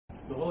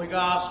The Holy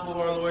Gospel of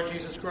our Lord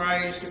Jesus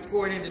Christ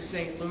according to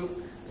St. Luke.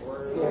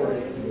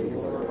 Glory to you,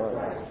 Lord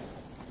Christ.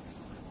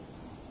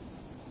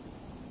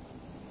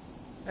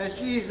 As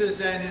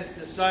Jesus and his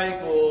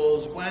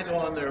disciples went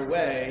on their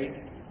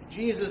way,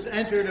 Jesus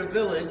entered a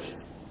village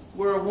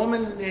where a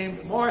woman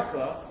named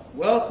Martha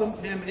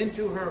welcomed him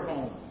into her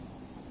home.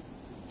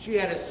 She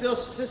had a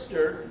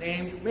sister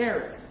named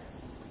Mary,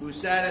 who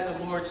sat at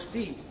the Lord's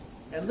feet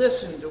and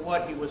listened to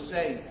what he was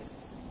saying.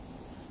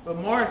 But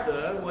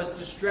Martha was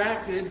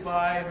distracted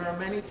by her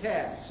many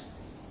tasks.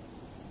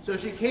 So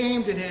she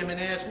came to him and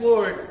asked,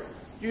 "Lord,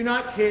 do you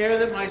not care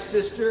that my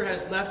sister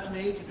has left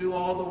me to do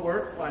all the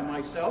work by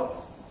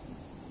myself?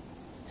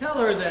 Tell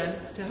her then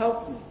to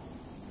help me."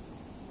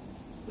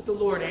 But the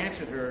Lord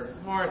answered her,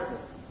 "Martha,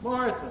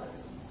 Martha,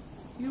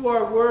 you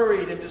are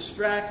worried and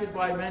distracted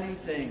by many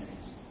things.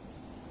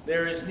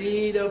 There is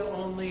need of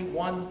only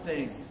one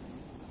thing.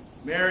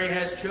 Mary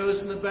has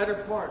chosen the better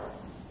part,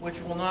 which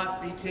will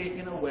not be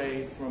taken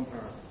away from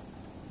her."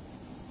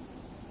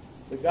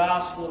 The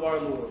Gospel of our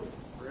Lord.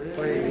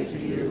 Praise to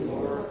you,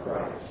 Lord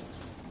Christ.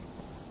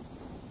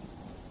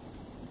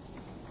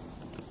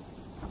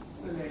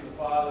 In the name of the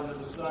Father, and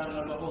of the Son, and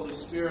of the Holy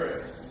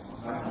Spirit.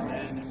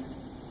 Amen.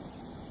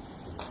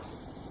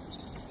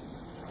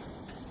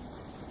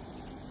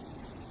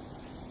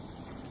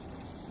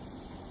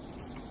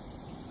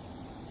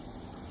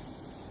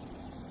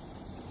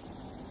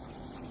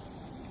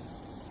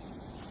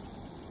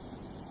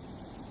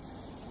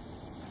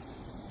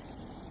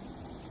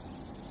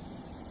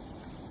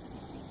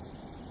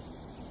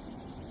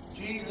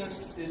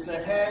 Jesus is the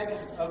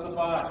head of the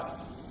body,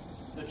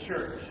 the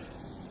church.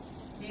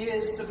 He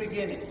is the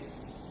beginning,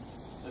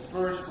 the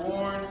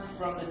firstborn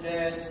from the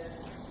dead,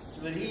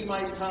 so that he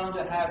might come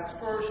to have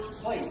first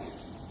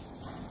place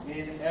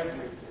in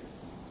everything.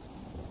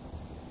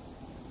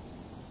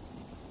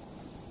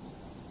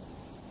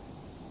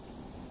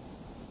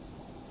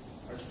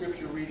 Our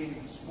scripture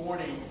readings this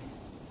morning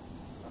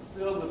are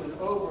filled with an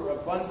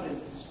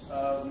overabundance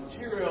of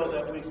material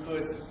that we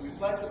could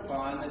reflect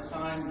upon that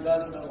time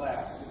doesn't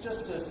allow. But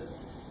just to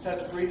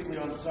touch briefly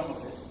on some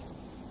of it.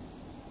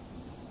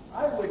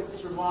 I would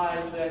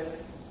surmise that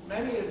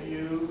many of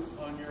you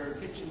on your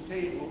kitchen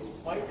tables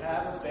might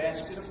have a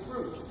basket of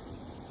fruit,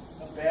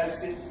 a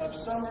basket of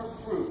summer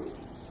fruit,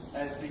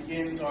 as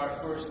begins our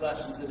first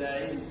lesson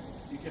today. And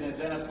you can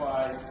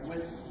identify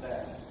with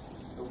that,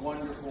 the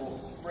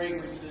wonderful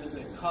fragrances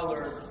and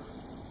color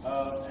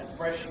and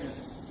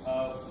freshness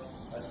of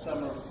a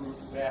summer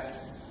fruit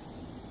basket.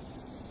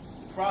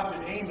 The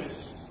prophet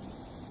Amos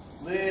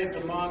lived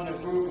among a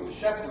group of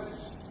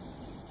shepherds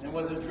and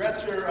was a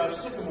dresser of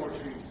sycamore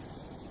trees.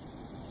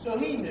 So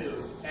he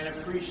knew and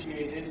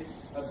appreciated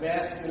a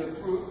basket of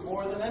fruit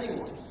more than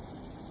anyone.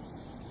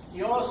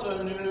 He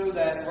also knew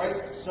that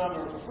ripe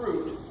summer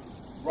fruit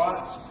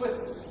rots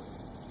quickly.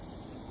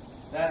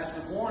 That's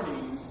the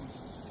warning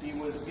he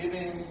was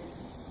giving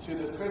to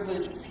the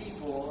privileged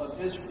people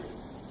of Israel.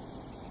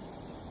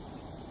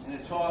 In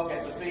a talk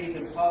at the Faith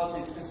and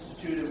Politics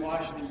Institute in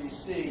Washington,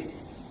 D.C.,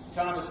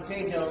 Thomas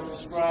Cahill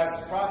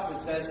described the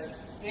prophets as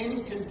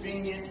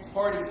inconvenient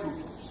party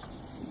poopers.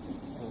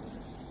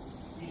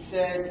 He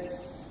said,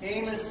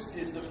 Amos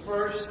is the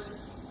first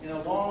in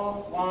a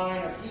long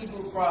line of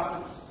Hebrew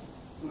prophets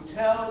who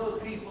tell the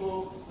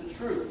people the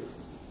truth,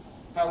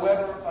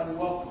 however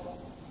unwelcome,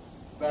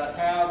 about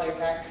how they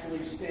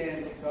actually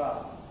stand with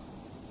God.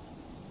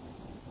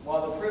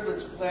 While the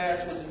privileged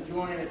class was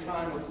enjoying a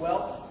time of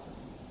wealth,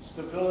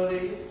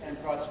 stability, and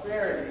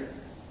prosperity,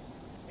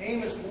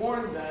 Amos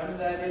warned them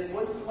that it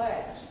wouldn't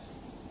last,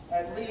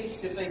 at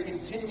least if they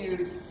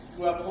continued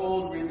to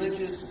uphold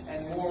religious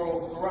and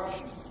moral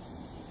corruption,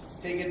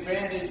 take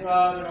advantage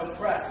of and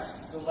oppress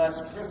the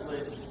less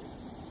privileged,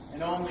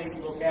 and only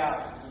look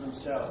out for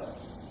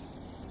themselves.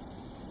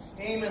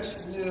 Amos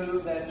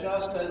knew that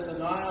just as the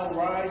Nile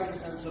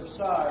rises and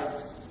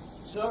subsides,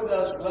 so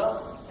does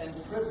wealth and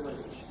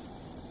privilege,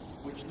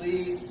 which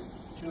leads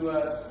to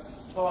a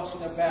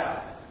tossing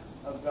about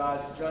of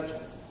God's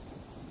judgment.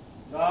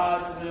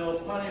 God will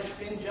punish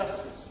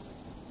injustice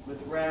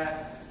with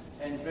wrath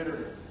and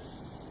bitterness.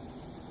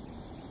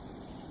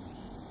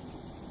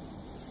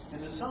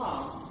 In the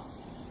psalm,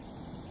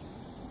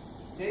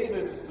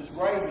 David was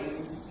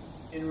writing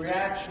in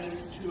reaction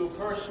to a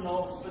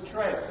personal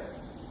betrayal.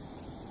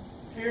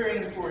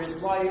 Fearing for his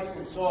life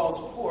in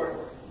Saul's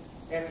court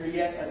after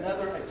yet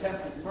another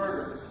attempted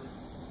murder,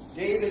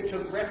 David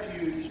took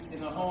refuge in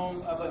the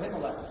home of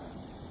Ahimelech,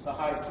 the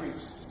high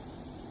priest.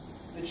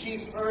 The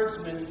chief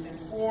herdsman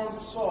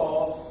informed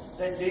Saul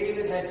that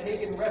David had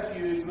taken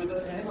refuge with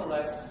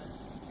Ahimelech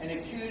and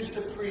accused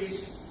the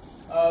priest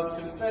of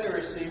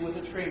confederacy with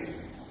a traitor.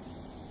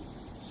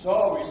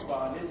 Saul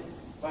responded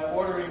by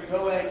ordering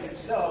Doeg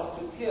himself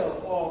to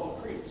kill all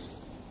the priests.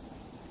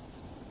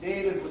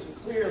 David was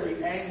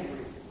clearly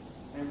angry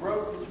and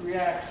wrote his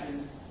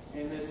reaction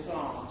in this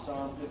psalm,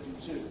 Psalm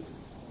 52.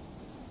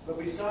 But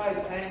besides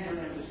anger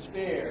and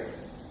despair,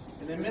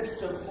 in the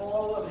midst of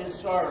all of his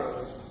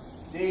sorrows,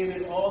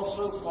 David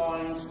also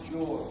finds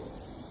joy.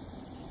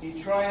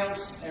 He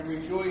triumphs and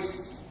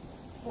rejoices,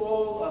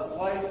 full of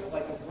life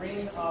like a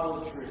green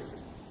olive tree,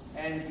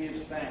 and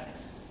gives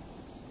thanks.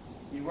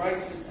 He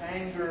writes his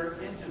anger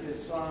into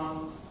his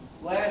song,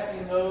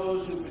 blasting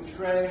those who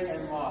betray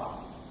and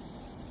mock.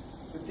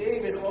 But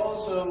David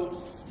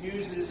also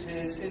uses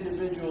his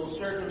individual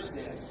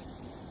circumstance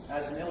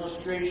as an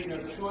illustration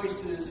of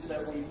choices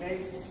that we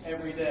make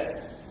every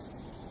day.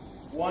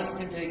 One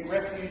can take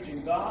refuge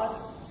in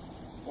God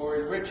or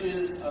in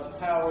riches of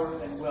power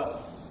and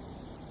wealth.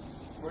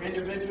 For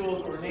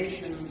individuals or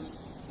nations,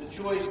 the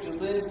choice to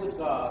live with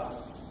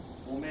God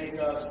will make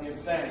us give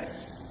thanks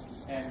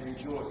and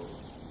rejoice.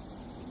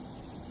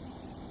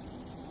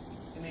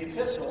 In the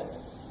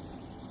epistle,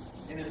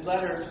 in his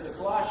letter to the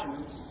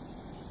Colossians,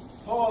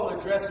 Paul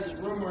addresses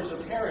rumors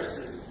of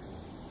heresy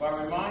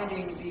by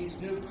reminding these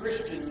new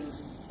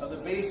Christians of the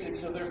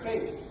basics of their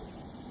faith.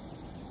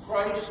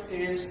 Christ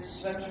is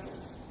central,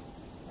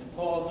 and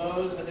Paul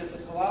knows that if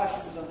the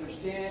Colossians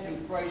understand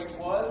who Christ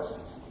was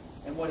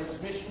and what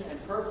his mission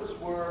and purpose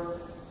were,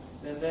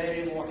 then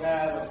they will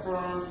have a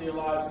firm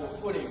theological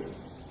footing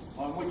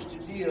on which to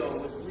deal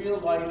with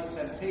real-life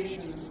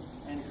temptations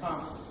and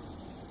conflict.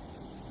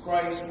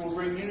 Christ will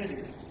bring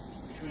unity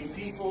between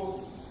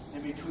people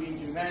and between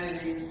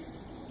humanity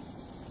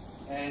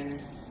and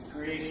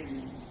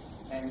creation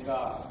and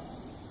God.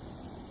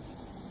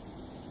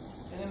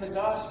 And in the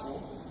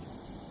gospel,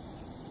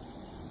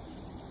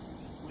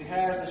 we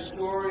have the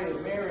story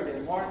of Mary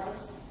and Martha,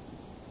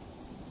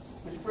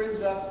 which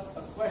brings up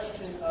a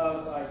question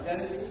of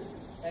identity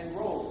and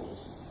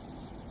roles.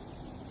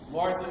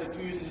 Martha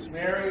accuses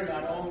Mary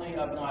not only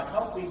of not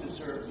helping to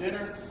serve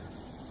dinner,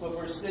 but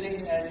for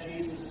sitting at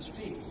Jesus'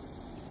 feet.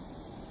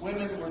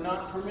 Women were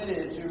not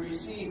permitted to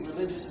receive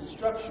religious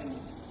instruction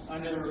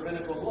under the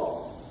rabbinical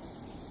law,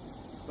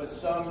 but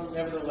some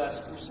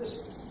nevertheless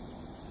persisted.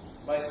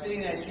 By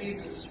sitting at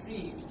Jesus'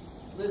 feet,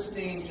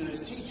 listening to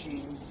his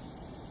teachings,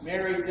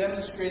 Mary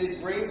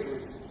demonstrated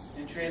bravery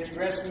in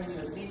transgressing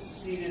the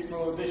deep-seated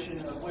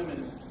prohibition of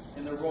women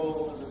in the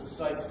role of the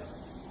disciple.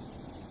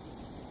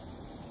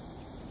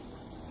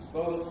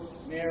 Both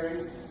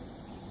Mary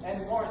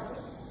and Martha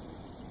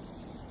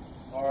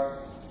are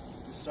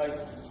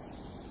disciples.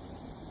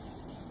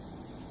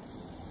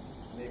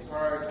 They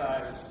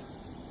prioritize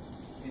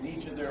in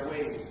each of their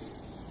ways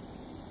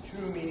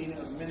true meaning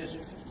of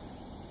ministry,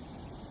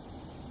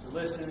 to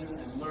listen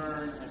and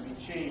learn and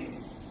be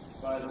changed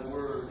by the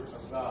Word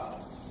of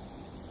God.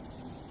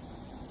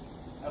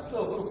 Now,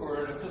 Phil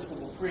Hooper, an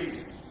Episcopal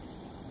priest,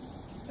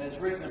 has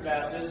written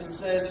about this and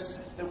says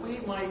that we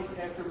might,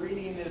 after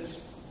reading this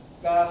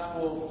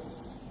gospel,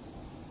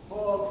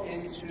 fall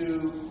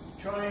into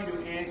trying to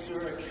answer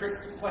a trick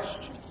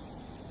question.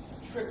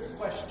 A trick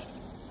question.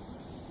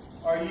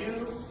 Are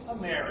you a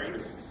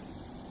Mary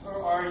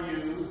or are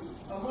you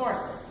a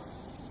Martha?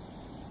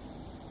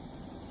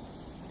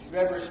 If you've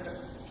ever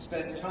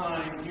spent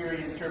time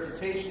hearing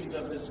interpretations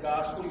of this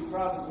gospel, you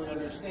probably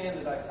understand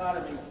the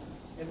dichotomy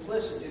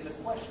implicit in the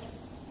question.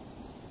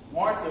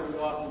 Martha, we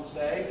often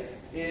say,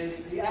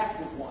 is the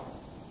active one,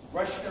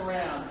 rushing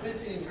around,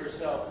 busying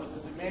herself with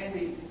the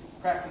demanding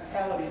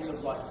practicalities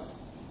of life.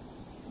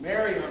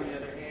 Mary, on the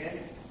other hand,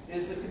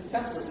 is the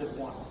contemplative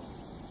one,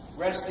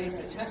 resting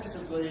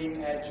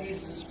attentively at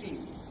Jesus' feet,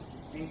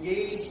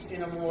 engaged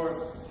in a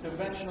more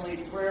conventionally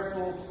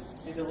prayerful,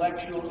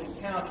 intellectual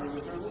encounter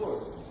with her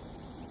Lord.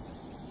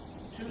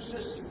 Two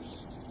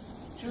sisters,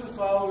 two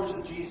followers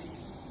of Jesus,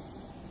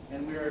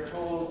 and we are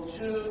told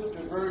two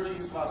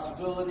diverging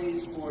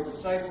possibilities for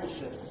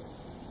discipleship,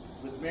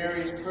 with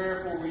Mary's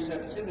prayerful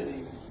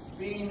receptivity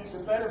being the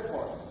better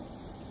part,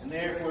 and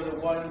therefore the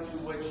one to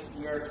which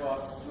we are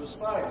taught to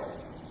aspire.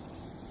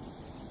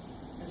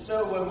 And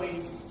so when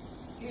we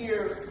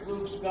hear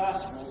Luke's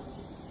gospel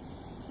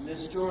in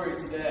this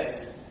story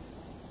today,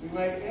 we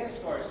might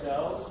ask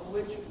ourselves,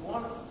 which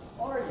one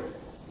are you,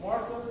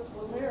 Martha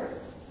or Mary?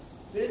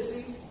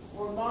 Busy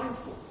or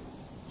mindful?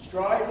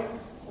 Striving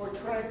or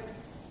tranquil?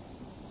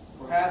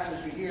 Perhaps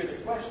as you hear the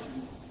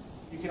question,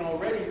 you can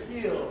already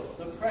feel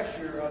the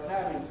pressure of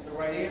having the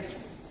right answer,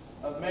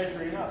 of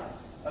measuring up,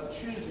 of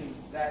choosing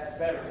that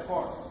better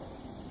part.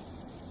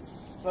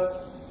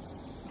 But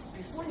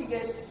before you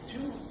get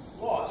too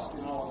lost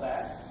in all of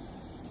that,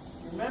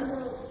 remember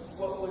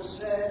what was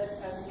said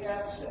at the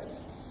outset.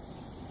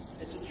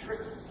 It's a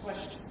trick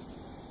question.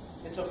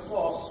 It's a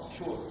false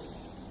choice.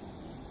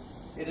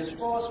 It is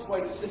false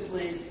quite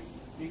simply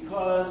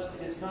because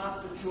it is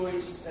not the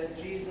choice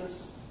that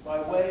Jesus, by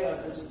way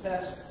of this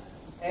test,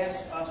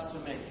 asks us to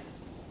make.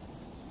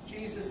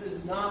 Jesus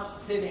is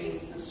not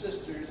pitting the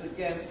sisters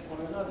against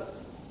one another,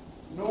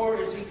 nor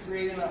is he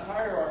creating a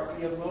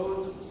hierarchy of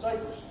modes of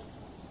discipleship.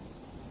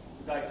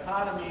 The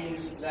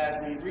dichotomies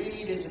that we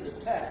read into the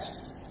text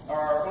are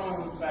our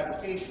own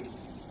fabrications,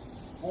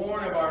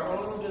 born of our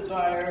own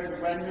desire to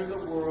render the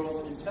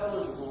world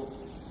intelligible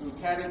through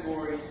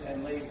categories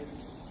and labels.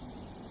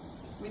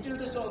 We do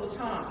this all the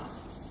time,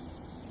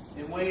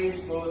 in ways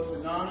both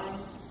benign,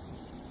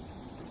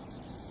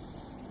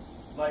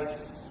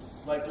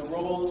 like the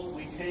roles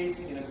we take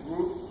in a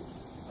group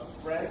of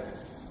friends,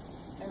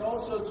 and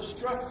also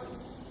destructive,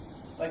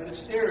 like the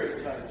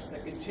stereotypes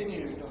that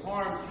continue to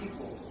harm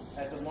people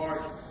at the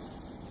margins.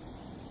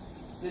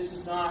 This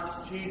is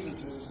not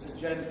Jesus'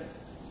 agenda.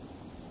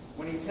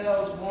 When he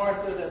tells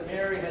Martha that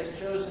Mary has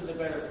chosen the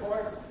better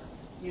part,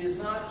 he is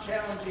not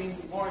challenging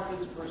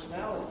Martha's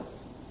personality,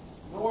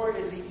 nor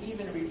is he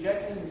even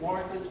rejecting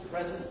Martha's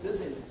present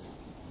busyness,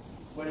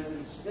 but is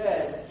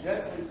instead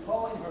gently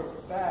calling her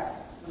back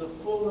to the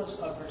fullness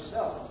of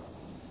herself,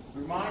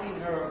 reminding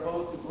her of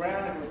both the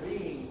ground of her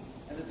being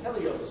and the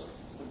teleos,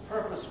 the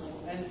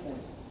purposeful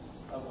endpoint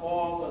of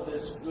all of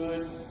this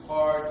good,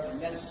 hard, and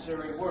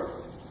necessary work,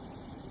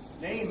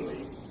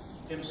 namely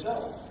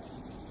himself.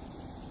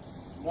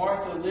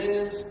 Martha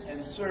lives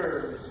and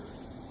serves,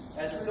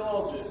 as we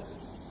all do,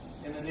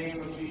 in the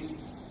name of Jesus,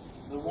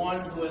 the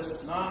one who has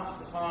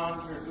knocked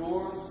upon her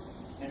door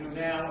and who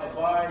now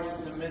abides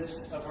in the midst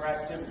of her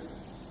activities.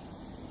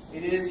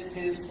 It is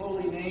his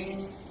holy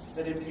name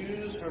that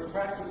imbues her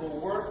practical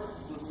work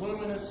with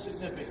luminous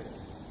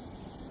significance.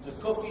 The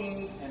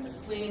cooking and the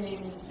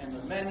cleaning and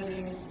the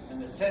mending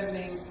and the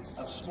tending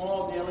of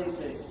small daily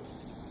things.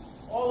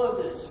 All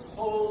of this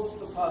holds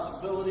the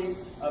possibility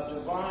of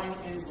divine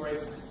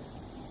inbreaking,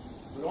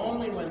 but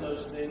only when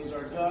those things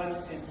are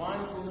done in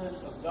mindfulness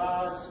of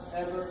God's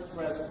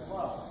ever-present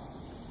love.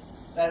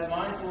 That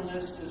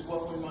mindfulness is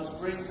what we must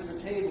bring to the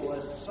table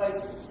as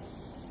disciples.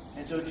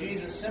 And so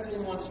Jesus simply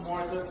wants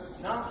Martha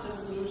not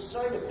to lose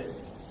sight of him,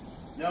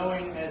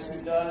 knowing as he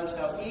does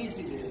how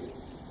easy it is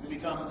to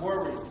become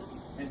worried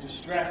and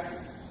distracted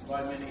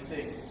by many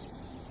things.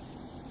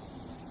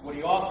 What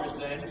he offers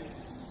then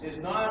is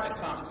not a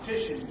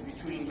competition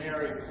between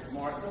Mary and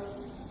Martha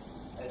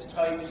as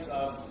types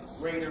of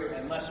greater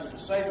and lesser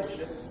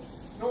discipleship,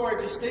 nor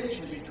a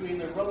distinction between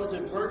the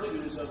relative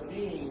virtues of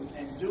being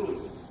and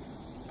doing,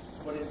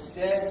 but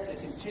instead a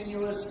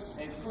continuous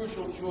and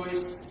crucial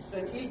choice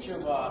that each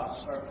of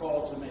us are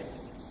called to make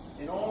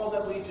in all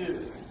that we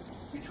do,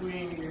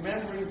 between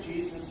remembering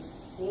Jesus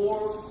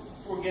or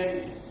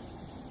forgetting him.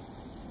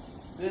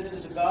 This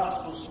is a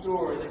gospel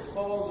story that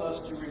calls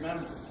us to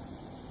remember.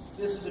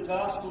 This is a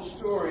gospel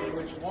story in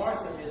which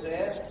Martha is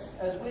asked,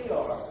 as we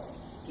are,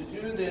 to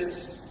do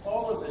this,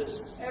 all of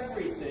this,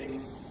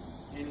 everything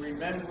in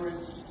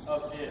remembrance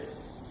of him.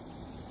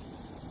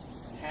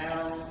 And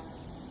how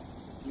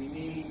we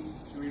need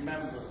to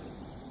remember,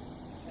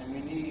 and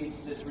we need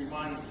this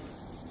reminder,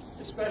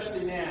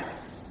 especially now,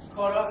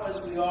 caught up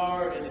as we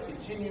are in the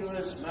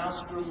continuous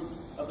maelstrom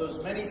of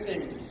those many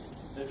things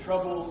that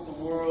trouble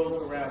the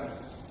world around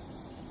us.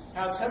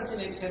 How tempting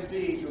it can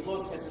be to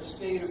look at the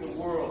state of the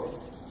world,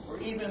 or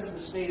even the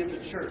state of the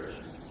church,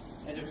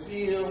 and to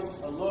feel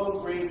a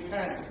low-grade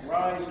panic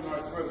rise in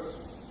our throats,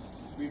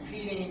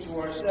 repeating to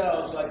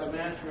ourselves like a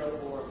mantra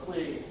or a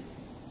plea,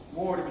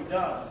 more to be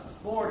done,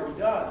 more to be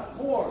done,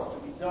 more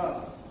to be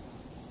done.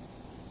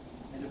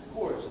 And of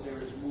course, there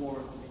is more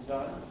to be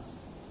done,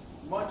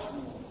 much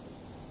more.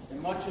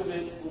 And much of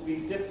it will be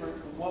different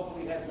from what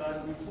we have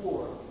done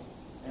before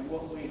and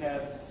what we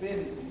have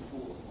been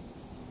before.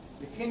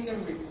 The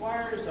kingdom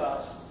requires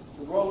us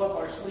to roll up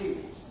our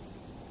sleeves.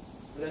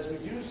 But as we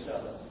do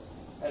so,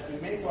 as we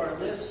make our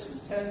lists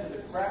and tend to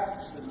the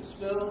cracks and the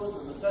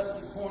spills and the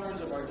dusty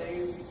corners of our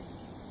days,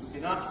 we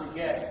cannot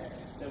forget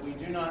that we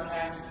do not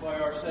act by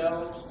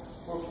ourselves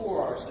or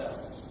for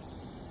ourselves.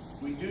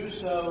 We do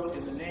so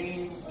in the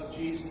name of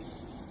Jesus.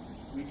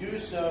 We do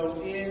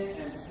so in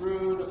and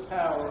through the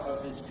power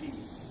of his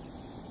peace.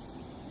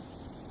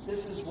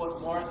 This is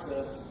what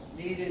Martha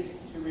needed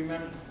to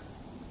remember.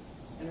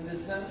 And it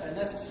is a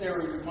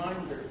necessary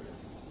reminder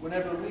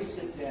whenever we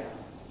sit down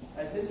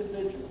as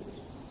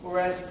individuals or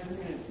as a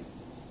community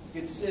to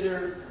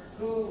consider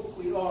who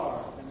we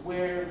are and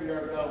where we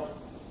are going.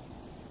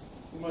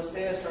 We must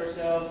ask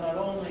ourselves not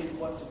only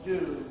what to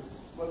do,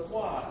 but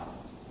why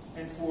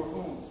and for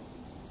whom.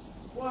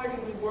 Why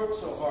do we work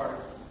so hard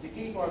to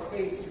keep our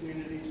faith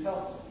communities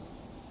healthy?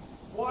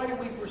 Why do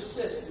we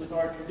persist with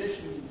our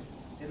traditions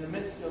in the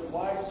midst of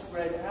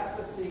widespread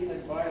apathy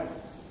and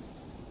violence?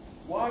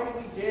 Why do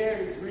we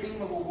dare to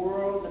dream of a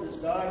world that is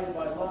guided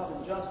by love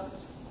and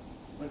justice,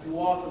 when too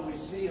often we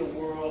see a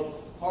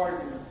world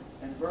hardened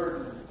and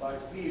burdened by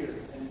fear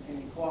and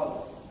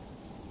inequality?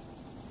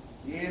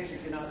 The answer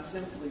cannot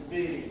simply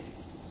be,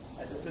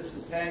 as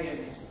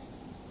Episcopalians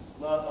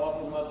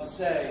often love to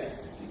say,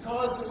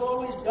 because we've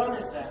always done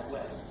it that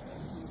way.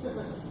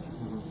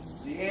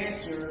 The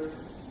answer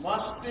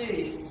must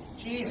be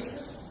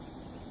Jesus.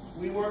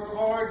 We work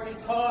hard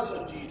because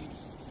of Jesus.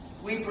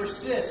 We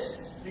persist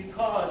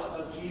because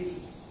of Jesus.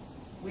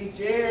 We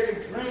dare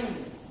to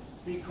dream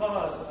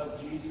because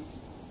of Jesus.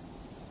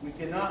 We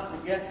cannot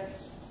forget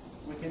this.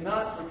 We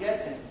cannot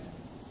forget him,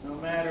 no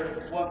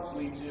matter what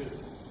we do.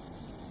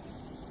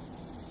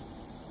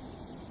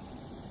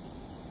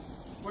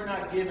 We're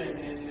not given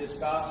in this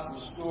gospel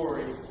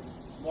story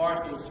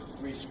Martha's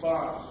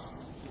response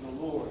to the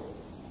Lord.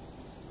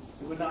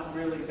 It would not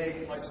really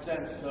make much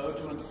sense, though,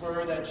 to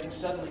infer that she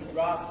suddenly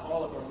dropped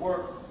all of her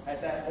work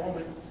at that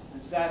moment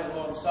and sat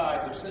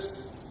alongside her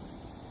sister.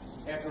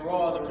 After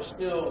all, there were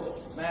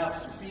still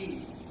mouths to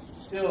feed,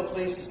 still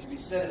places to be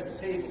set at the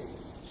table,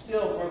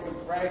 still broken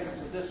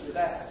fragments of this or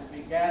that to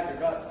be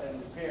gathered up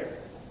and repaired.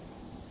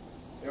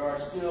 There are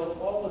still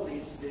all of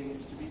these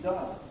things to be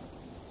done,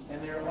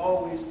 and there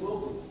always will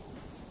be.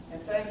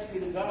 And thanks be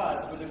to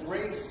God for the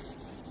grace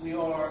we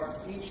are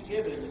each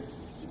given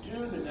to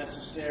do the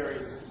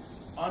necessary,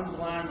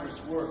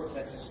 unglamorous work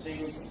that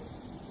sustains us.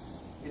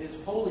 It is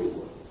holy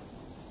work,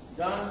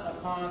 done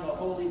upon the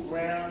holy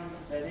ground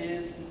that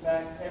is, in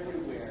fact,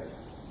 everywhere,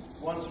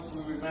 once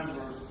we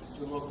remember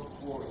to look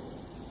for it.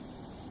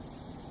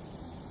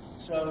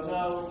 So,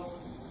 no,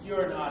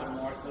 you're not a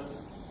Martha.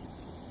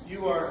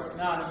 You are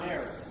not a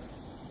Mary.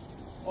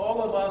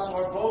 All of us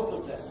are both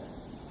of them,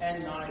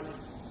 and neither.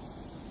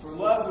 For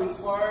love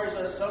requires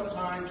us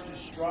sometimes to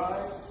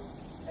strive,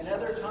 and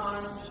other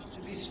times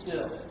to be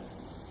still.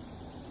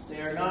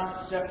 They are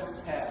not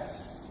separate paths,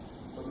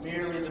 but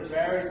merely the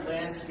varied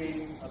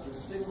landscape of a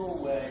single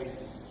way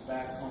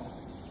back home.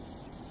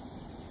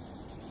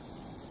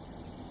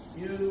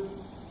 You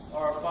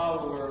are a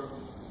follower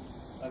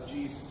of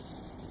Jesus.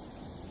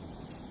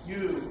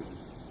 You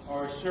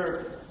are a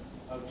servant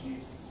of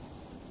Jesus.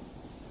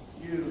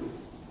 You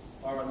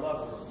are a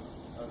lover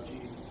of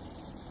Jesus.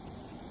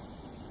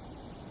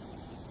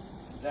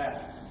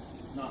 That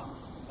is not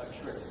a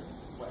trick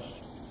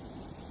question.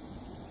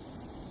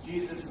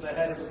 Jesus is the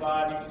head of the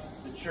body,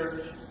 the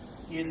church.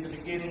 He is the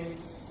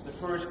beginning, the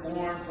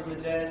firstborn from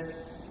the dead,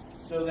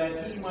 so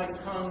that he might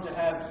come to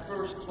have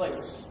first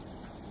place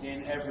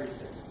in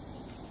everything.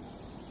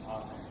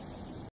 Amen.